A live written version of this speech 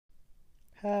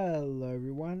Hello,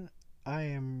 everyone. I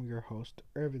am your host,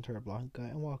 Irvin Torreblanca,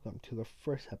 and welcome to the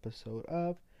first episode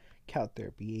of Cal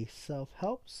Therapy, a self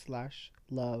help slash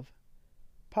love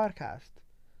podcast.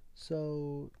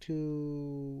 So,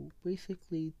 to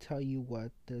basically tell you what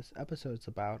this episode is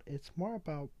about, it's more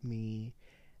about me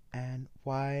and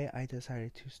why I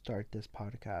decided to start this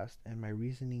podcast and my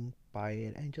reasoning by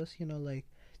it, and just, like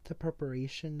the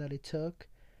preparation that it took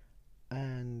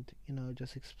and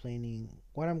just explaining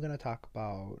what I'm gonna talk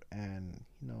about, and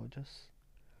just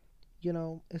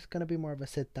it's gonna be more of a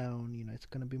sit down. It's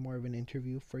gonna be more of an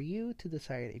interview for you to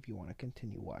decide if you want to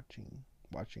continue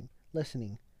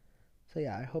listening. So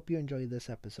yeah, I hope you enjoy this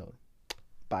episode.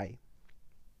 Bye.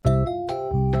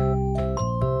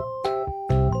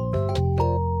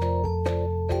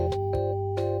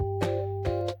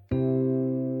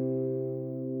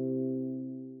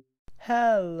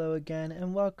 Hello again,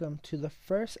 and welcome to the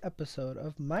first episode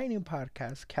of my new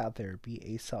podcast, Cal Therapy,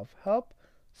 a self help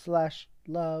slash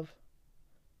love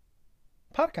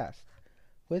podcast.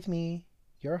 With me,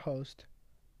 your host,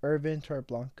 Irvin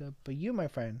Torreblanca, but you, my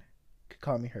friend, could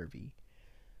call me Hervey.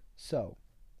 So,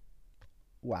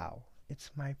 wow,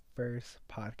 it's my first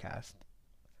podcast.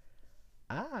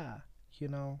 Ah, you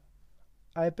know,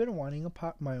 I've been wanting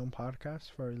my own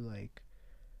podcast for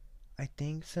I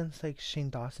think since Shane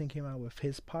Dawson came out with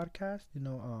his podcast.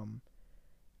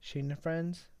 Shane and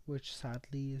Friends, which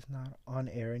sadly is not on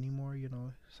air anymore.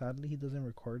 Sadly he doesn't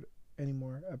record any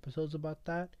more episodes about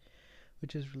that,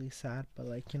 which is really sad. But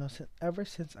ever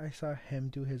since I saw him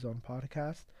do his own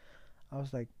podcast, I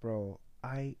was like, bro,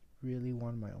 I really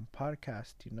want my own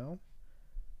podcast,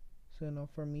 So,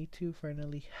 for me to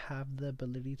finally have the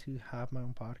ability to have my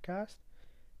own podcast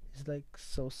is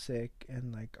so sick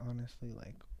and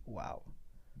honestly, wow.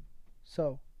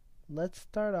 So, let's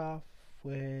start off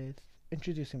with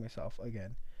introducing myself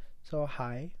again. So,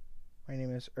 hi, my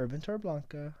name is Irvin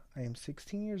Torreblanca. I am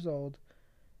 16 years old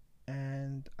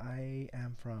and I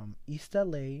am from East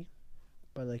LA.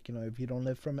 But if you don't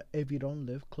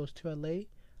live close to LA,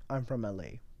 I'm from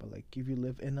LA. But if you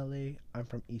live in LA, I'm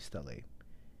from East LA.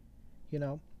 You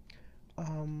know?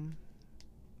 Um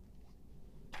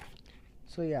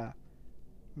so yeah,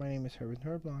 my name is Herbert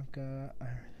Torreblanca. I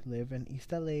live in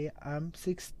East LA. I'm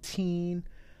 16.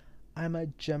 I'm a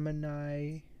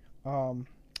Gemini. Um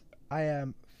I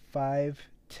am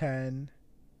 5'10".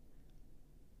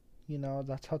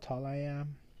 That's how tall I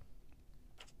am.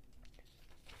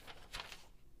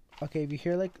 Okay, if you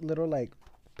hear little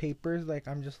papers,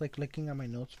 I'm just looking at my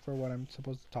notes for what I'm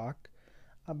supposed to talk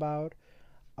about.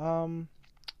 Um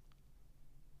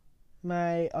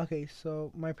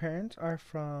so my parents are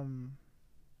from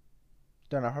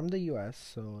they're not from the US,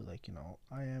 so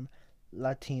I am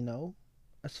Latino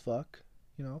as fuck,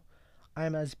 you know. I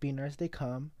am as beaner as they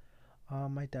come.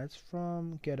 My dad's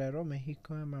from Guerrero,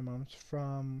 Mexico, and my mom's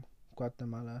from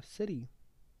Guatemala City.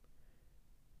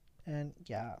 And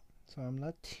yeah, so I'm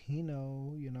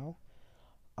Latino.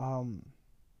 Um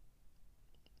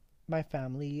my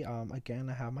family, again,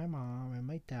 I have my mom and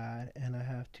my dad, and I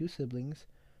have two siblings,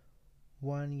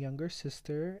 one younger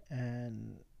sister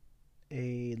and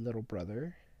a little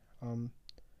brother. Um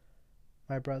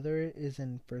my brother is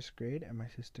in first grade and my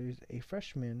sister is a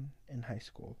freshman in high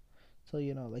school. So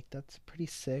that's pretty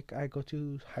sick. I go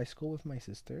to high school with my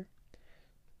sister,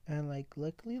 and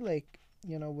luckily,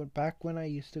 when I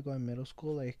used to go in middle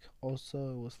school,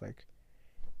 also it was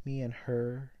me and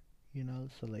her,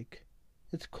 so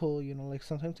it's cool.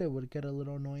 Sometimes it would get a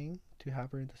little annoying to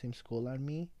have her in the same school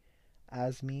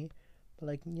as me, but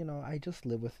I just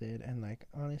live with it. And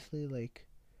honestly,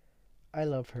 I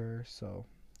love her. So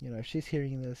if she's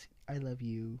hearing this, I love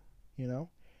you. you know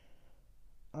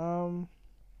um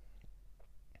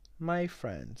my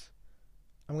friends,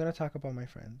 I'm gonna talk about my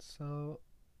friends. So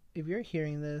if you're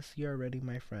hearing this, you're already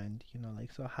my friend.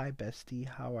 So hi bestie,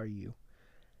 how are you?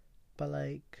 But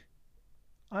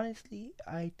honestly,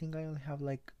 I think I only have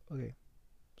okay,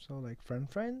 so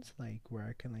friends, where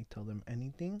I can tell them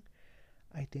anything.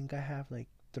 I think I have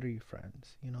three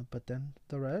friends, but then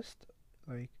the rest,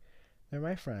 like they're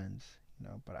my friends,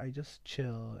 but I just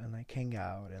chill and hang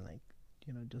out and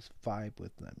just vibe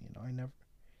with them. I never,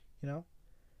 you know,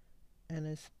 and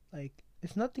it's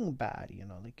nothing bad.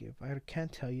 If I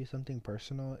can't tell you something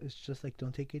personal, it's just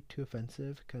don't take it too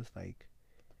offensive, because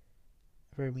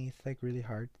for me it's really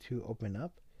hard to open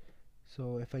up.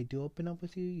 So if I do open up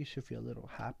with you, you should feel a little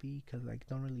happy, because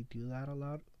don't really do that a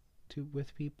lot to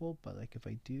with people. But if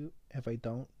I do, if I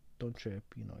don't trip.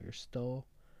 You're still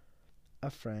a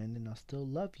friend, and I'll still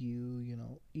love you.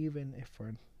 Even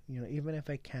if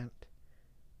I can't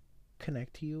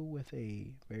connect to you with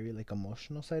a very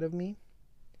emotional side of me,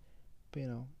 But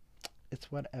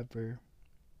it's whatever.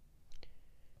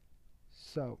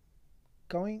 So,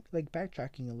 going like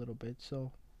backtracking a little bit.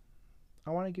 So,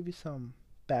 I want to give you some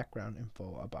background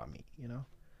info about me.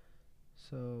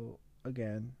 So,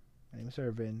 again, my name is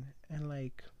Irvin, and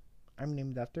like, I'm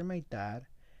named after my dad,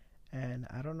 and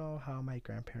I don't know how my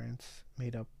grandparents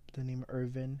made up the name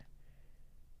Irvin.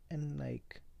 And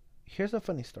like, here's a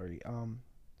funny story.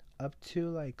 Up to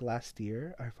like last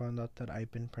year, I found out that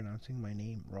I've been pronouncing my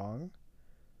name wrong,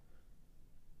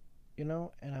 and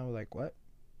I was like, what?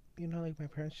 Like my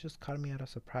parents just caught me at a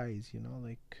surprise,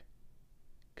 like,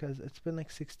 because it's been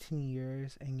like 16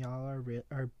 years and y'all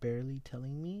are barely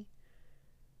telling me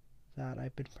that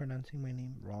I've been pronouncing my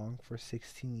name wrong for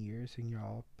 16 years and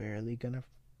y'all barely gonna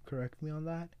correct me on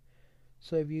that.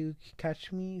 So if you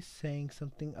catch me saying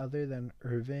something other than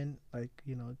Irvin, like,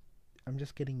 I'm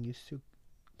just getting used to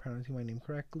pronouncing my name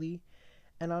correctly.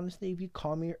 And honestly, if you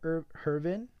call me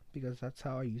Hervin, because that's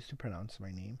how I used to pronounce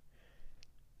my name.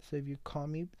 So if you call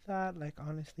me that, like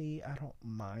honestly, I don't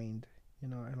mind. I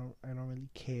don't really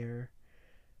care.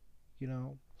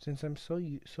 Since I'm so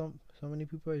many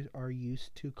people are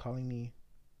used to calling me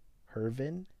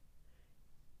Hervin.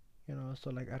 So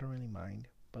like I don't really mind.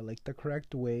 But like the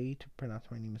correct way to pronounce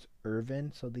my name is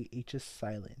Irvin, so the H is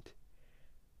silent.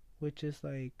 Which is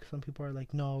like some people are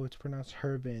like, no, it's pronounced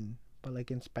Hervin, but like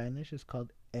in Spanish it's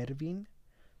called Ervin.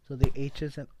 So the H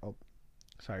isn't. Oh,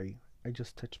 sorry, I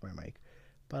just touched my mic.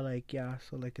 But like yeah,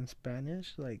 so like in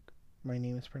Spanish, like my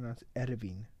name is pronounced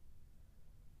Ervin,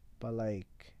 but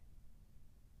like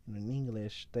in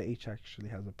English, the H actually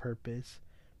has a purpose.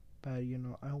 But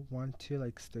I want to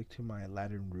like stick to my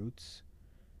Latin roots,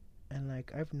 and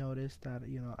like I've noticed that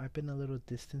I've been a little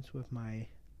distant with my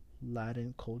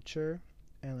Latin culture,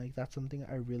 and like that's something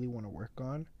I really want to work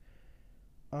on.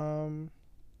 Um,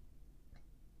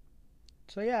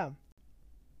 so yeah,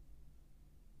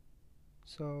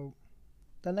 so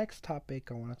the next topic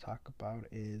I want to talk about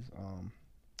is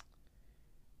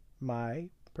my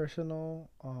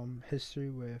personal history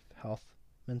with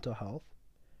mental health,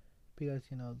 because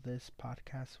this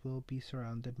podcast will be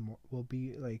surrounded more, will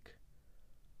be like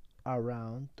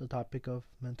around the topic of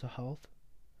mental health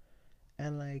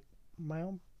and like my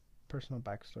own personal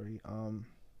backstory.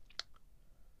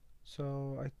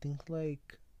 So I think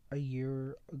like a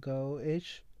year ago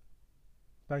ish,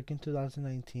 back in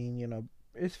 2019,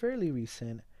 it's fairly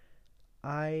recent.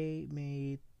 I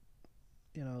made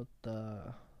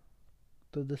the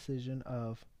decision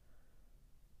of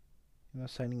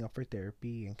signing up for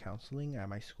therapy and counseling at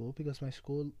my school, because my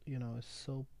school is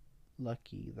so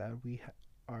lucky that we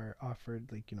are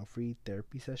offered like free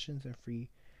therapy sessions and free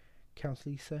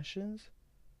counseling sessions,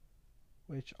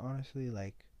 which honestly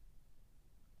like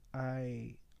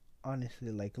I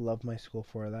honestly like love my school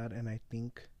for that. And I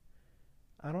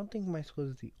don't think my school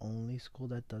is the only school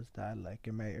that does that like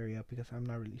in my area, because I'm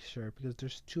not really sure, because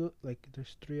there's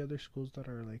three other schools that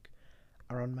are like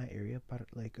around my area, but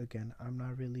like again, I'm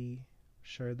not really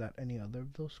sure that any other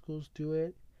of those schools do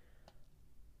it.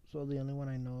 So the only one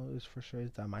I know is for sure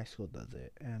is that my school does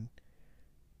it. And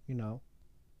you know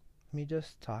me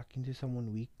just talking to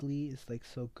someone weekly is like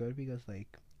so good, because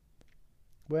like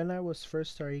when I was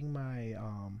first starting my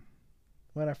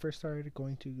when I first started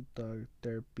going to the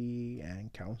therapy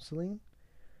and counseling,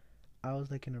 I was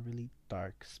like in a really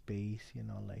dark space,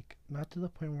 like not to the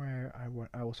point where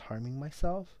I was harming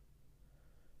myself,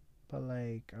 but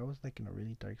like I was like in a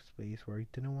really dark space where I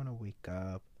didn't want to wake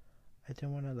up. I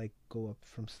didn't want to like go up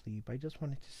from sleep. I just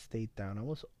wanted to stay down. I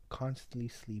was constantly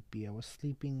sleepy. I was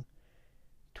sleeping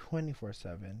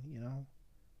 24/7,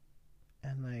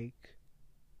 And like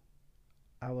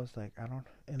I was like I don't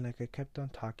and like I kept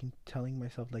on telling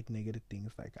myself like negative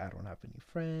things like I don't have any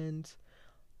friends,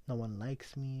 no one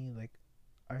likes me, like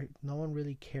no one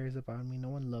really cares about me, no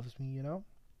one loves me.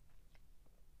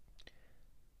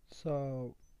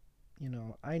 So,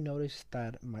 I noticed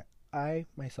that I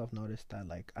myself noticed that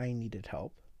like I needed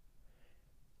help,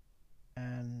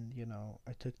 and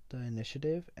I took the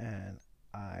initiative and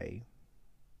I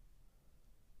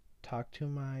talked to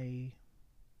my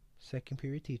second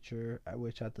period teacher,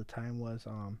 which at the time was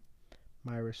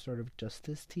my restorative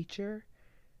justice teacher.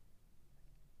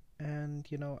 And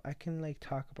I can like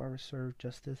talk about restorative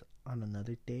justice on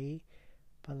another day,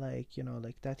 but like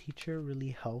like that teacher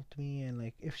really helped me. And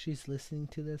like if she's listening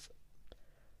to this,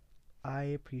 I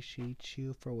appreciate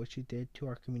you for what you did to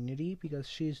our community, because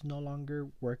she's no longer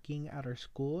working at our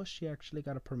school. She actually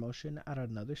got a promotion at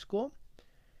another school,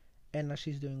 and now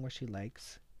she's doing what she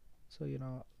likes. So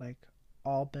like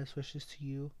all best wishes to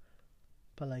you.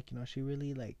 But like she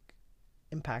really like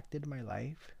impacted my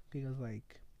life, because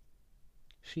like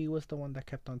she was the one that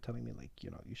kept on telling me, like,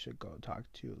 you should go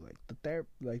talk to like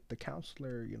like the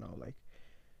counselor, like,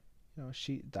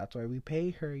 she that's why we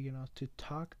pay her, to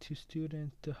talk to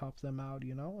students to help them out,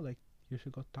 like, you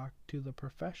should go talk to the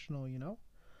professional.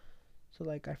 So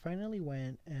like I finally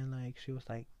went, and like she was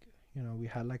like, we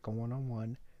had like a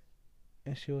one-on-one,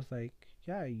 and she was like,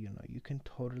 yeah, you can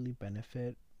totally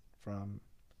benefit from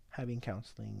having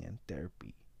counseling and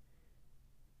therapy.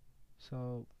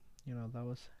 So, that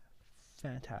was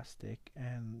fantastic.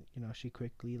 And, she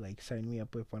quickly like signed me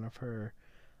up with one of her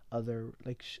other,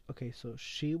 like, okay, so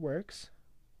she works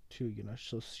too,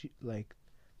 so she, like,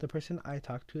 the person I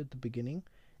talked to at the beginning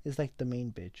is like the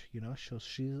main bitch, so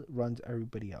she runs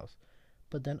everybody else.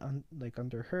 But then like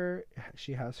under her,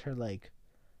 she has her like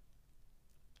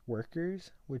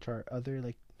workers, which are other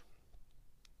like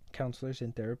counselors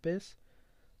and therapists.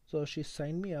 So she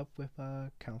signed me up with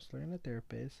a counselor and a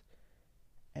therapist.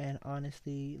 And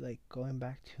honestly, like, going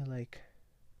back to like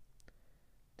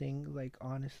things, like,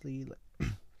 honestly,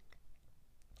 like,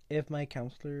 if my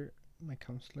counselor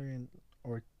and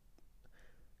or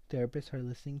therapist are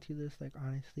listening to this, like,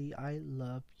 honestly, I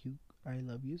love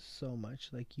you so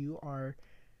much. Like, you are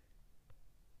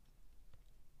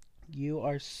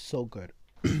so good.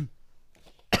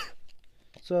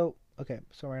 So okay,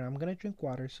 so right now I'm gonna drink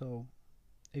water. So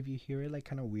if you hear it like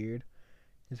kind of weird,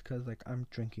 it's because like I'm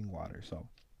drinking water. So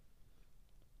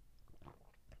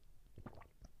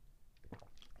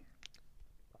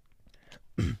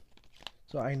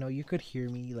I know you could hear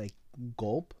me like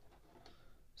gulp.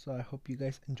 So I hope you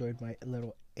guys enjoyed my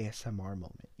little ASMR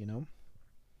moment.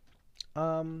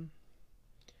 Um.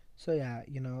 So yeah,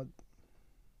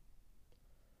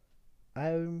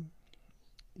 I'm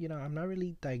I'm not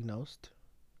really diagnosed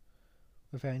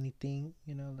with anything.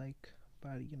 Like,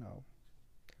 but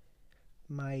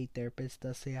my therapist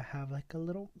does say I have like a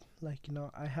little, like,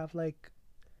 I have like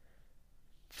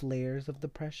flares of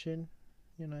depression.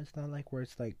 It's not like where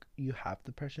it's like you have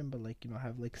depression, but like, I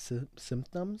have like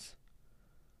symptoms.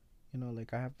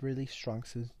 Like I have really strong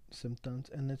symptoms,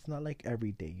 and it's not like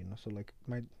every day. So like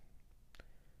my,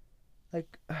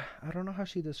 like, I don't know how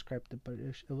she described it, but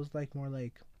it was like more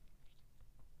like,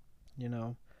 you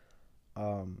know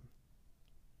um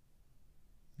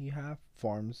you have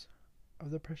forms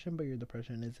of depression, but your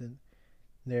depression isn't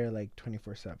there like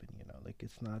 24/7. Like,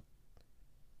 it's not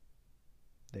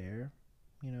there.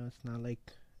 It's not like,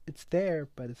 it's there,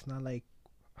 but it's not like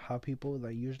how people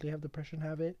that usually have depression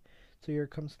have it. So here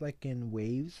it comes like in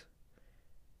waves.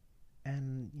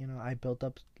 And I built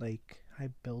up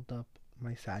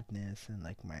my sadness and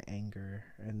like my anger,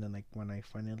 and then like when I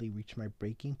finally reach my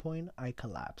breaking point, I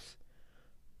collapse.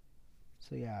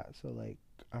 So yeah, so like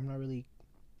I'm not really,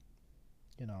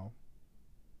 you know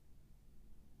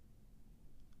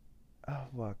oh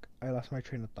fuck, I lost my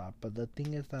train of thought. But the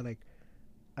thing is that like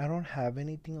I don't have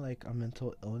anything like a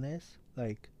mental illness,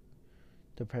 like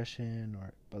depression,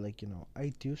 or but like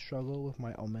I do struggle with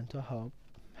my own mental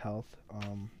health.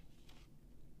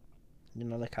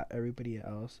 Like how everybody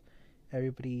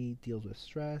deals with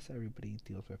stress, everybody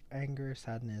deals with anger,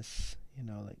 sadness,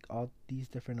 like all these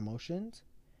different emotions.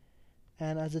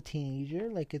 And as a teenager,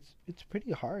 like it's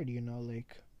pretty hard.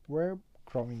 Like, we're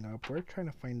growing up, we're trying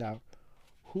to find out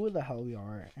who the hell we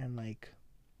are, and like,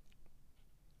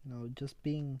 just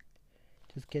getting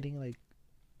like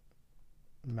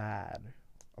mad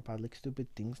about like stupid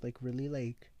things, like really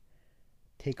like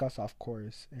take us off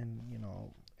course. And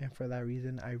for that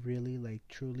reason, I really like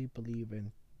truly believe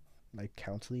in like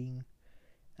counseling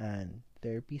and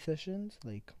therapy sessions.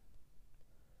 Like,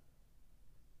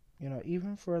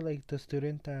 even for like the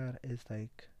student that is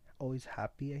like always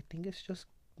happy, I think it's just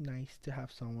nice to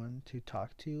have someone to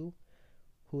talk to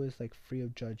who is like free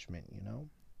of judgment.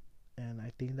 And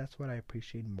I think that's what I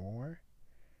appreciate more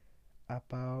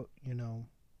about,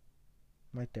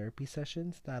 my therapy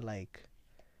sessions, that like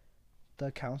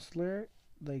the counselor,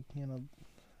 like,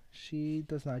 she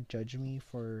does not judge me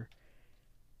for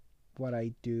what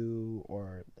I do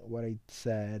or what I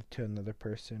said to another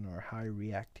person, or how I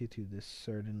reacted to this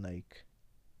certain like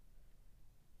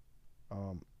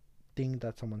um thing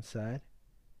that someone said.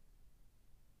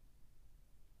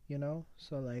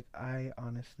 So like I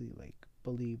honestly like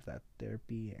believe that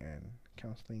therapy and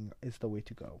counseling is the way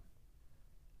to go.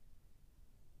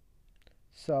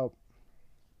 So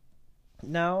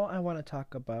now I want to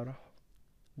talk about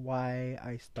why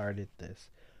I started this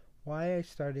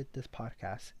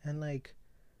podcast. And like,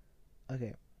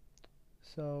 okay,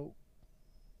 so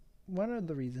one of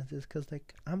the reasons is because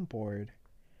like I'm bored.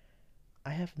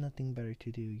 I have nothing better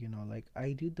to do. Like,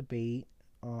 I do debate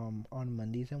on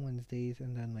Mondays and Wednesdays,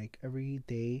 and then like every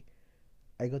day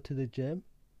I go to the gym.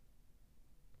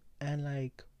 And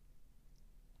like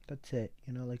that's it,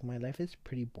 like my life is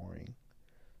pretty boring.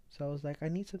 So I was like, I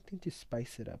need something to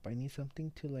spice it up. I need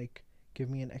something to like give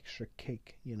me an extra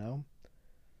kick.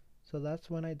 So that's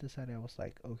when I decided. I was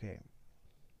like, okay,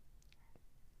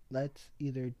 let's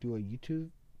either do a YouTube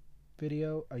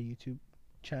video, a YouTube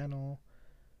channel,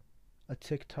 a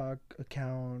TikTok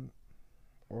account,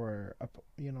 or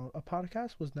a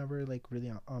podcast was never like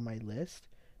really on my list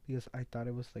because I thought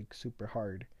it was like super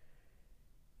hard.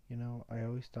 I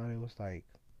always thought it was like,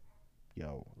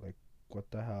 yo, like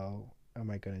what the hell am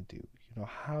I gonna do?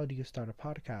 How do you start a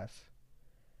podcast?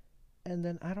 And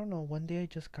then I don't know, one day I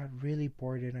just got really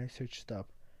bored and I searched up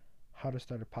how to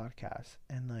start a podcast,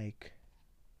 and like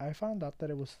I found out that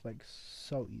it was like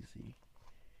so easy,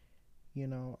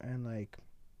 and like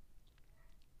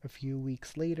a few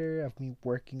weeks later of me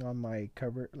working on my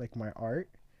cover, like my art,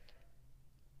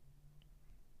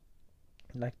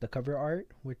 like the cover art,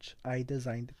 which I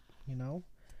designed, you know,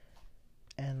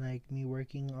 and like me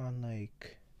working on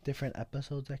like different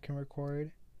episodes I can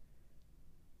record.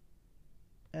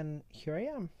 And here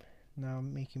I am now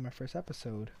making my first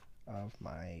episode of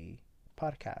my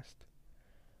podcast.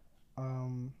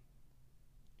 Um,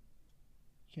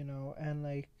 and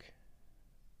like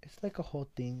it's like a whole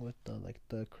thing with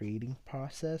the creating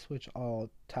process, which I'll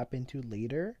tap into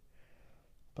later.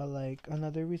 But like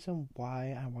another reason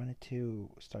why I wanted to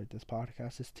start this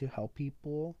podcast is to help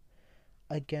people.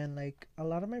 Again, like a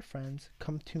lot of my friends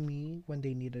come to me when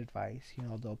they need advice.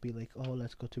 They'll be like, "Oh,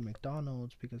 let's go to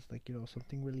McDonald's because like,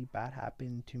 something really bad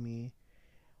happened to me."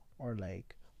 Or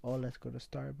like, "Oh, let's go to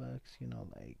Starbucks."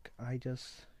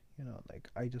 Like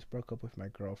I just broke up with my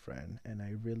girlfriend and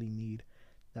I really need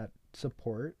that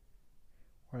support.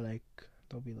 Or like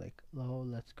they'll be like, "Oh,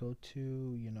 let's go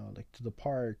to, like to the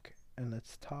park and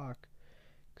let's talk."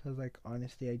 Cause like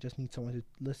honestly, I just need someone to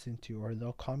listen to. Or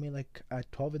they'll call me like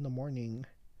at 12 in the morning,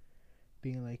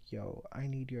 being like, "Yo, I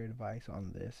need your advice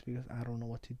on this because I don't know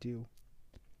what to do."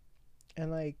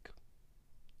 And like,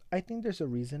 I think there's a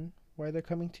reason why they're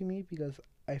coming to me because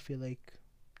I feel like,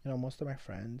 most of my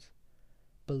friends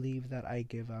believe that I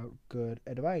give out good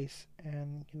advice,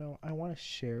 and I want to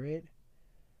share it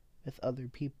with other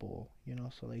people.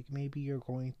 So like maybe you're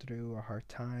going through a hard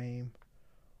time,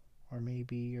 or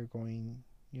maybe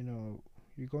you know,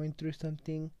 you're going through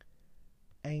something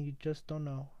and you just don't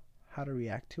know how to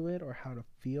react to it or how to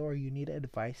feel, or you need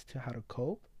advice to how to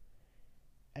cope.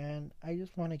 And I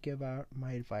just want to give out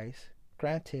my advice.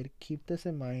 Granted, keep this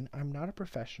in mind, I'm not a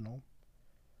professional.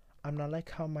 I'm not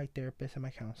like how my therapist and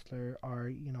my counselor are.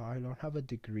 I don't have a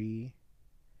degree.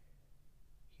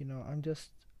 I'm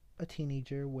just a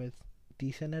teenager with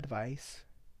decent advice,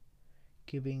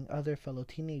 giving other fellow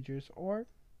teenagers or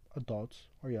adults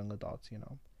or young adults.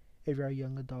 If you're a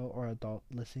young adult or adult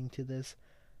listening to this,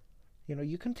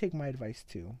 you can take my advice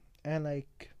too. And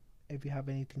like, if you have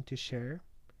anything to share,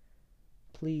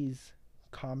 please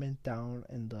comment down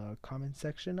in the comment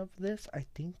section of this. I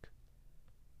think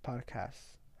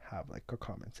podcasts have like a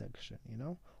comment section.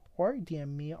 Or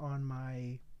DM me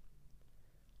on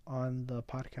the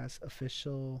podcast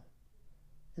official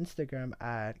Instagram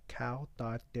at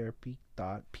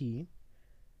cow.therapy.p,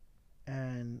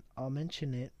 and I'll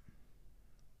mention it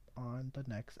on the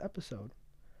next episode.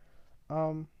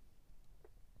 Um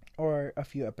or a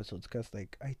few episodes, cuz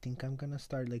like I think I'm going to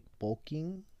start like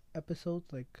bulking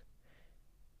episodes, like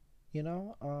you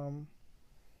know um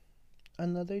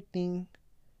another thing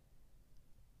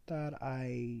that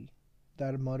I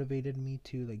that motivated me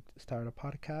to like start a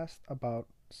podcast about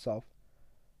self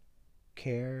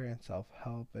care and self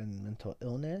help and mental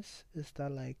illness is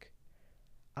that like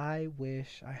I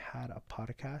wish I had a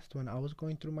podcast when I was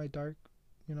going through my dark,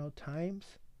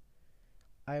 times.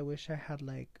 I wish I had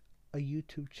like a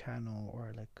YouTube channel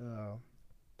or like a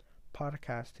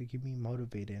podcast to give me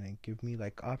motivated and give me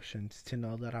like options to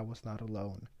know that I was not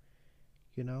alone.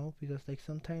 Because like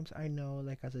sometimes I know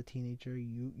like as a teenager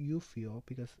you feel,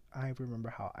 because I remember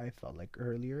how I felt like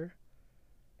earlier,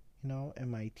 in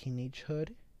my teenagehood,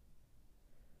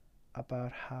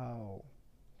 about how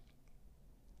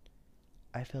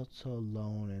I felt so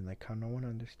alone and like how no one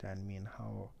understand me and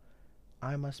how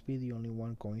I must be the only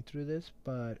one going through this.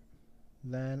 But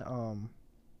then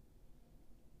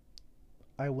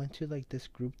I went to like this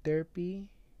group therapy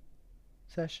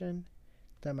session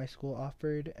that my school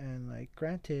offered, and like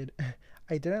granted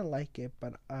I didn't like it,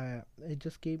 but it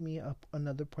just gave me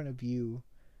another point of view,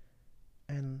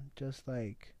 and just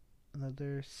like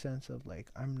another sense of like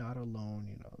I'm not alone.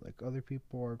 Like other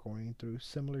people are going through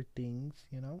similar things.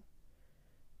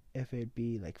 If it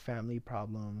be like family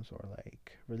problems or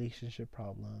like relationship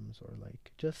problems or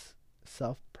like just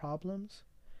self problems.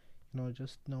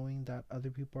 just knowing that other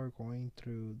people are going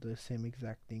through the same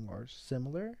exact thing or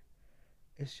similar,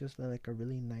 it's just like a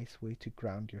really nice way to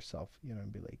ground yourself,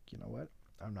 and be like, you know what?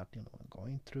 I'm not the only one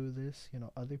going through this.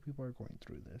 Other people are going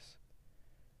through this.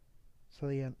 So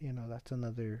yeah, that's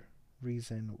another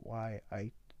reason why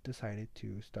I decided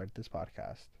to start this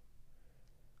podcast.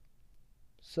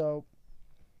 So,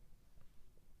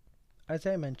 as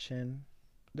I mentioned,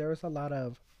 there was a lot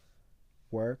of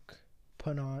work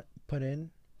put on, put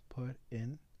in, put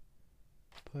in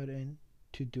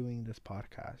to doing this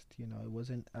podcast. It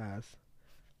wasn't as,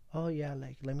 oh yeah,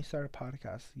 like let me start a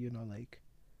podcast, like,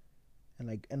 and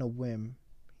like in a whim,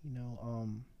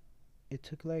 it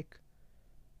took like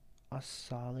a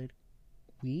solid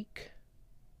week,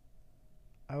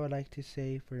 I would like to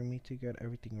say, for me to get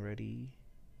everything ready,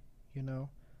 you know.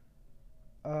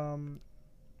 Um,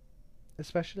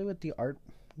 Especially with the art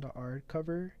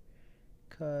cover,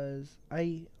 cause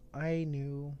I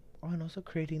knew. Oh, and also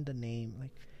creating the name,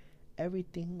 like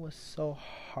everything was so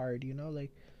hard,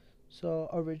 like. So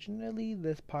originally,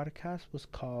 this podcast was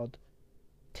called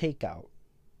Takeout,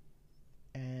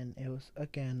 and it was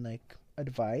again like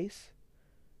advice,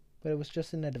 but it was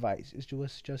just an advice. It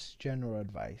was just general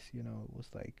advice, It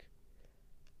was like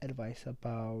advice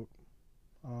about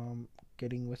um,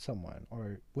 getting with someone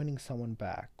or winning someone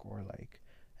back or like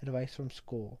advice from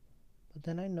school. But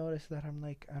then I noticed that I'm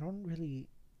like, I don't really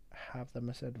have that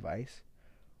much advice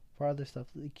for other stuff.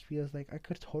 It feels like I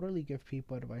could totally give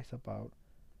people advice about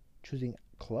choosing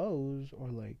clothes or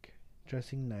like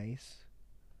dressing nice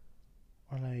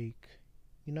or like,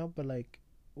 but like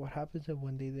what happens if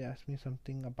one day they ask me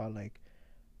something about like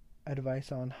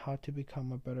advice on how to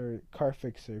become a better car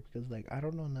fixer because like I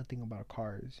don't know nothing about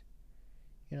cars.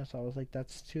 So I was like,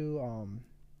 that's too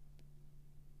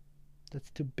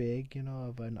big,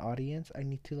 of an audience. I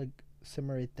need to like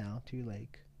simmer it down to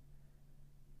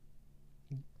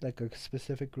like a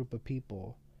specific group of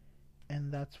people.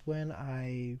 And that's when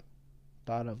I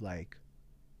thought of like,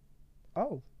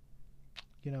 oh,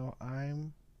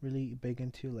 I'm really big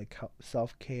into like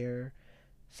self-care,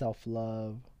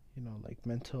 self-love, like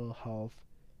mental health,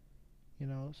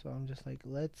 so I'm just like,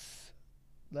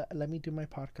 let me do my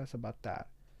podcast about that.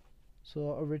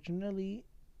 So originally,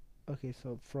 okay,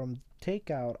 so from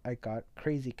Takeout, I got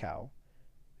Crazy Cow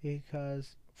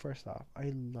because first off,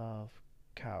 I love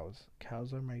cows.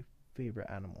 Cows are my favorite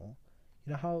animal.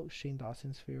 You know how Shane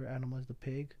Dawson's favorite animal is the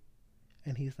pig?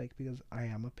 And he's like, because I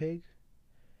am a pig.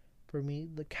 For me,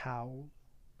 the cow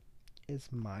is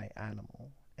my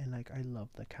animal. And like, I love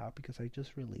the cow because I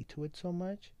just relate to it so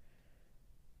much.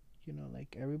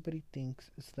 Like, everybody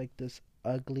thinks it's like this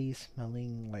ugly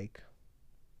smelling, like,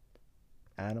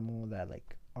 animal that,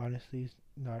 like, honestly is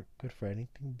not good for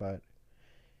anything but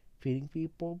feeding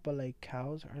people. But like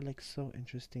cows are like so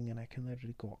interesting, and I can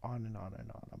literally go on and on and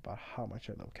on about how much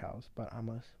I love cows, but I'm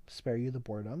gonna spare you the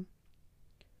boredom.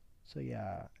 So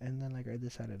yeah, and then like I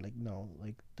decided like no,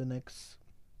 like the next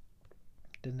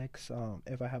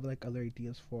if I have like other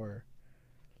ideas for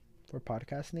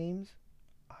podcast names,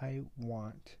 I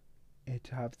want it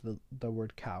to have the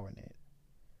word cow in it.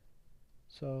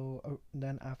 So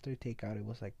then after takeout it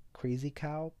was like crazy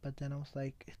cow, but then I was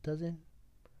like it doesn't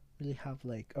really have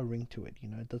like a ring to it,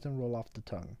 it doesn't roll off the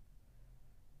tongue.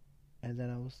 And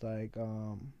then I was like,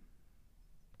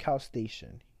 Cow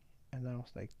Station, and then I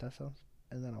was like, that sounds.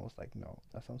 And then I was like, no,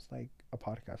 that sounds like a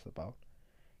podcast about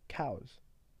cows.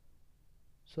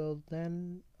 So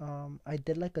then, I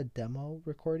did like a demo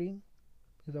recording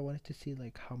because I wanted to see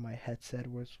like how my headset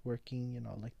was working,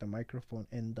 like the microphone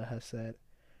in the headset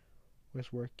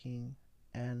was working,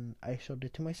 and I showed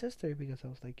it to my sister because I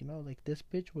was like, like this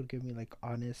bitch would give me like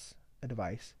honest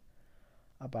advice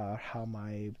about how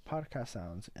my podcast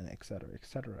sounds and etc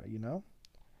etc.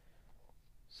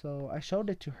 So I showed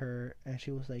it to her, and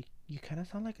she was like, "You kind of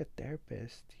sound like a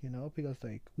therapist, because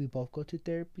like we both go to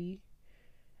therapy,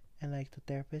 and like the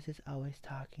therapist is always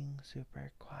talking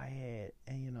super quiet,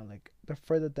 and like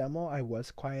for the demo, I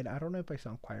was quiet. I don't know if I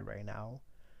sound quiet right now,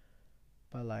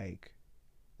 but like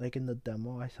in the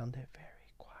demo, I sounded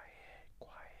very quiet,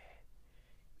 quiet.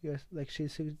 Because like she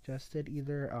suggested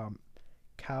either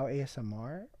cow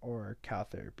ASMR or cow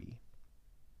therapy,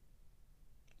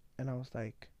 and I was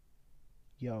like,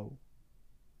 yo,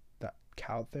 that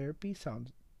cow therapy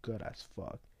sounds good as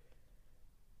fuck.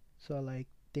 So like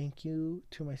thank you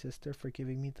to my sister for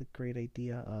giving me the great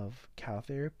idea of cow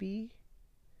therapy,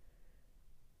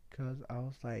 cuz I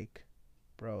was like,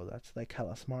 bro, that's like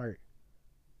hella smart.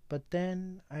 But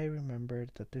then I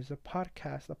remembered that there's a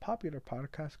popular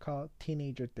podcast called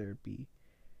Teenager Therapy.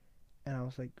 And I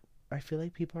was like, I feel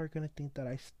like people are going to think that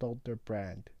I stole their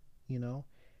brand, you know?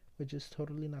 which is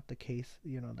totally not the case.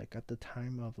 Like at the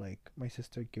time of like my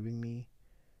sister giving me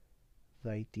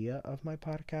the idea of my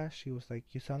podcast, she was like,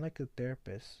 "You sound like a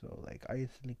therapist." So like I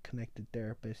instantly connected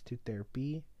therapist to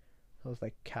therapy. So it was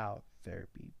like cow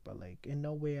therapy, but like in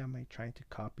no way am I trying to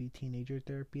copy teenager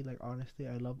therapy. Like honestly,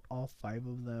 I love all five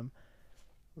of them.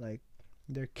 Like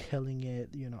they're killing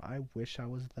it. I wish I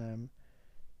was them.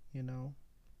 You know.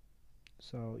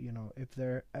 So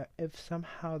if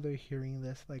somehow they're hearing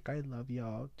this, like I love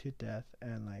y'all to death,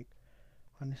 and like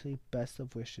honestly, best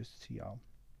of wishes to y'all.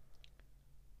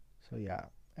 So yeah,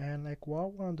 and like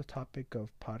while we're on the topic of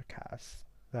podcasts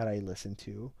that I listen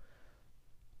to,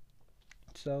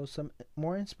 so some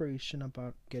more inspiration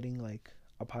about getting like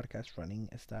a podcast running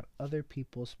is that other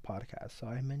people's podcasts. So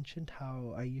I mentioned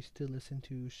how I used to listen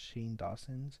to Shane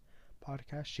Dawson's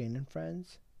podcast, Shane and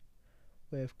Friends,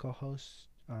 with co-host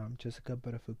Jessica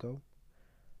Buttafuoco,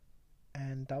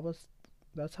 and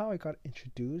that's how I got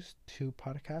introduced to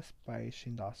podcasts by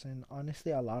Shane Dawson.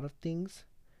 Honestly, a lot of things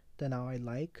that now I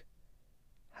like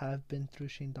have been through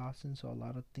Shane Dawson. So a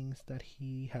lot of things that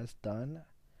he has done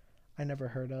I never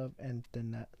heard of, and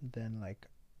then like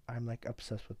I'm like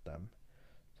obsessed with them.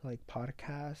 So like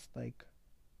podcasts, like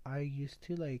I used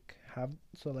to like have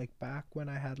so like back when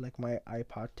I had like my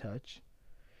iPod Touch,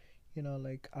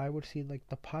 like I would see like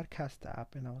the podcast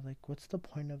app, and I was like, what's the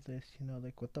point of this?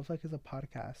 Like what the fuck is a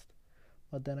podcast?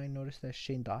 But then I noticed that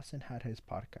Shane Dawson had his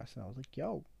podcast, and I was like,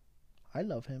 yo, I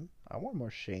love him. I want more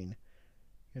Shane,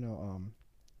 you know, um,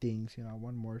 things. I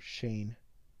want more Shane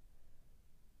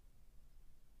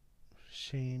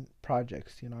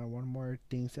projects. I want more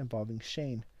things involving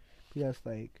Shane, because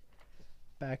like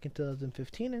back in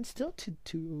 2015 and still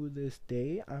to this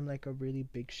day, I'm like a really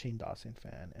big Shane Dawson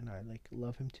fan, and I like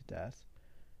love him to death.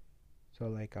 So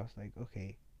like I was like,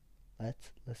 okay,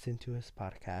 let's listen to his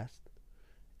podcast.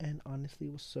 And honestly,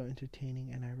 it was so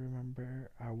entertaining. And I remember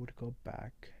I would go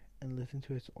back and listen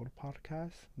to his old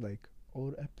podcasts, like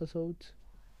old episodes,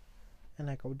 and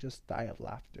like I would just die of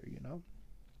laughter.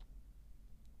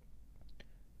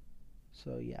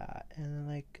 So yeah, and then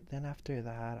like then after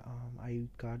that, I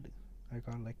got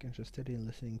like interested in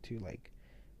listening to like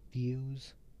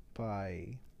Views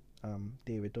by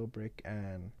David Dobrik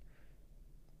and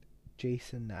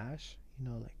Jason Nash.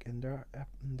 Like and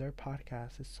their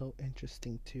podcast is so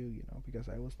interesting too. Because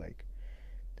I was like,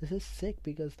 this is sick,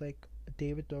 because like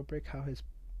David Dobrik, how his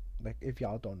like if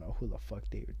y'all don't know who the fuck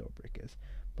David Dobrik is,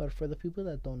 but for the people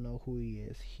that don't know who he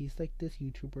is, he's like this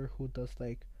YouTuber who does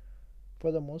like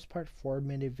for the most part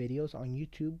 4-minute videos on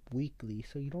YouTube weekly.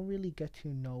 So you don't really get to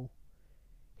know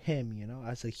him,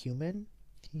 as a human.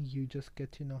 You just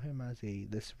get to know him as a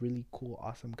this really cool,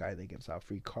 awesome guy that gives out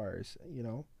free cars.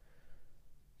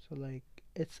 So like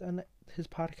it's an his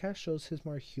podcast shows his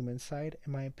more human side,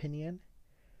 in my opinion,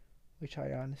 which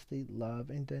I honestly love.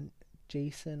 And then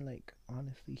Jason, like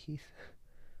honestly, he's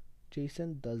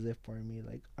Jason does it for me.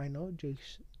 Like I know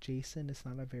Jason is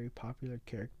not a very popular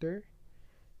character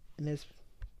in his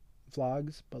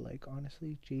vlogs, but like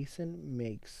honestly, Jason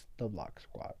makes the vlog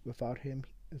squad. Without him,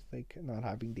 it's like not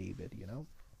having David.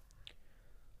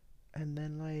 And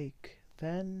then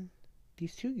then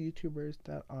these two YouTubers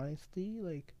that honestly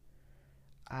like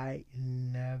I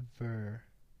never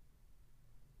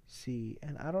see,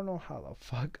 and I don't know how the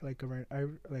fuck I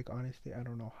like honestly I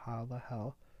don't know how the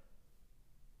hell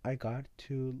I got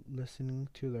to listening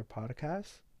to their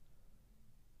podcast,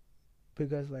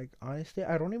 because like honestly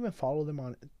I don't even follow them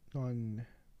on on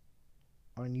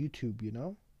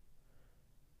YouTube.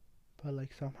 But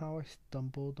like somehow I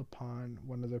stumbled upon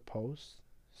one of their posts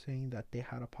saying that they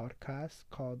had a podcast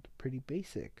called Pretty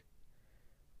Basic.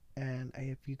 And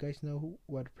if you guys know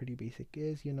what Pretty Basic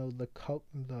is,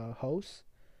 the hosts,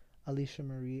 Alicia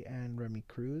Marie and Remy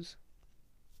Cruz.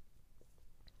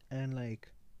 And like,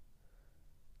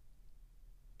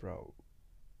 bro,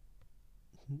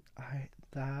 I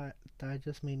that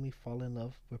just made me fall in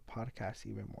love with podcasts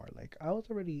even more. Like I was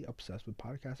already obsessed with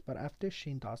podcasts, but after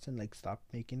Shane Dawson like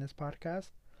stopped making his podcast,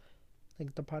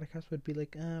 like the podcast would be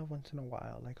like, once in a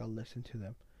while, like I'll listen to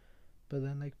them. But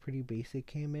then like Pretty Basic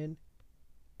came in,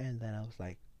 and then I was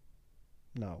like,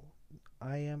 no,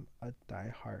 I am a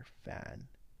diehard fan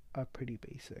of Pretty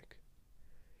Basic.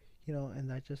 And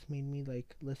that just made me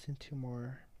like listen to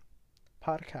more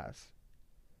podcasts.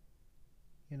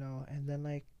 And then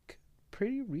like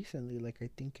pretty recently, like I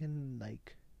think in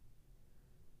like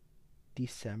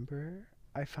December,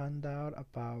 I found out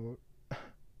about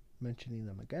mentioning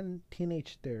them again,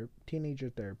 teenager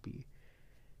therapy,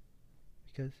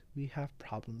 because we have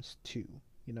problems too.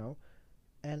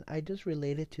 And I just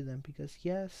related to them because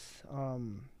yes,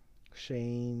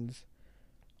 Shane's,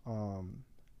 um,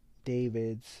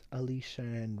 David's, Alicia,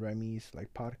 and Remy's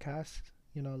like podcasts.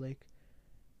 Like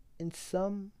in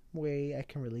some way I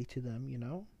can relate to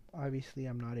them. Obviously,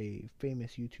 I'm not a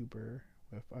famous YouTuber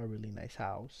with a really nice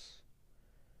house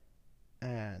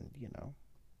and,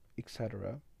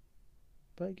 etc.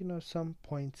 But, some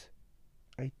points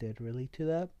I did relate to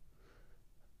that.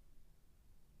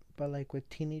 But like with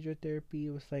teenager therapy,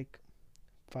 it was like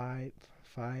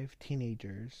five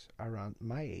teenagers around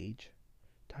my age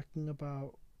talking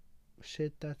about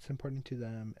shit that's important to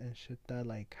them and shit that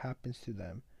like happens to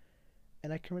them.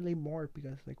 And I can relate more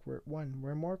because like we're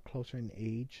more closer in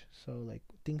age, so like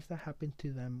things that happen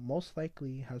to them most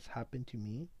likely has happened to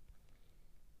me.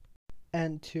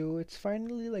 And two, it's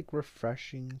finally like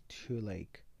refreshing to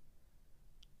like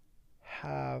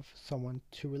have someone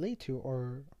to relate to,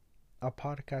 or a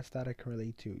podcast that I can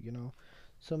relate to.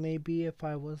 So maybe if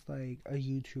I was like a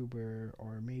YouTuber,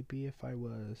 or maybe if I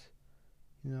was,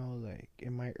 like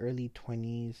in my early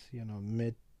 20s,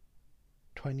 mid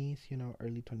 20s,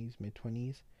 early 20s, mid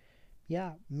 20s,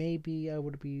 yeah, maybe I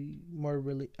would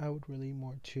relate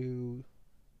more to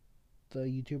the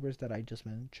YouTubers that I just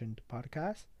mentioned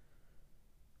podcast.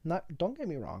 Not Don't get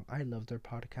me wrong, I love their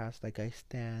podcast. Like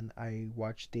I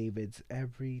watch David's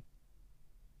every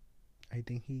I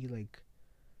think he like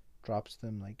drops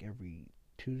them like every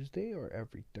Tuesday or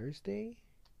every Thursday.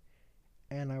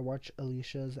 And I watch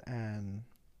Alicia's and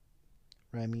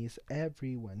Remy's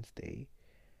every Wednesday.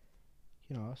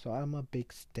 So I'm a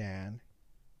big stan.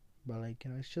 But like,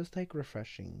 it's just like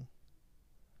refreshing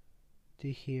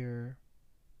to hear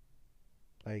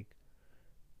like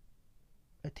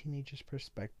a teenager's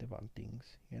perspective on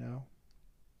things.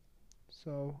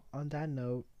 So on that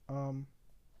note,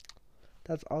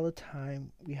 that's all the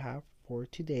time we have for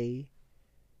today.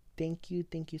 Thank you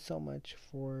so much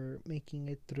for making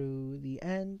it through the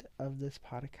end of this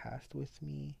podcast with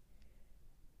me.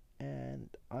 And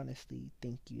honestly,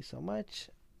 thank you so much.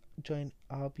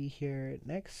 I'll be here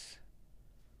next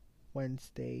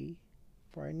Wednesday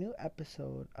for a new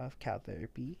episode of Cal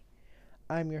Therapy.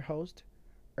 I'm your host,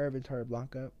 Irvin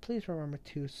Torreblanca. Please remember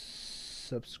to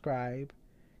subscribe,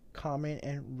 comment,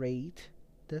 and rate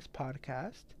this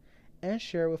podcast, and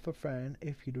share with a friend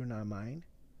if you do not mind.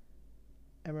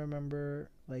 And remember,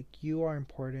 like, you are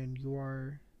important. You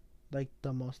are, like,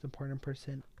 the most important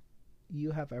person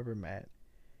you have ever met.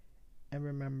 And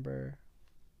remember,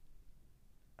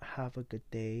 have a good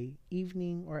day,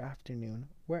 evening, or afternoon,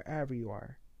 wherever you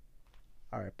are.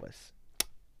 Alright, pues.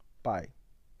 Bye.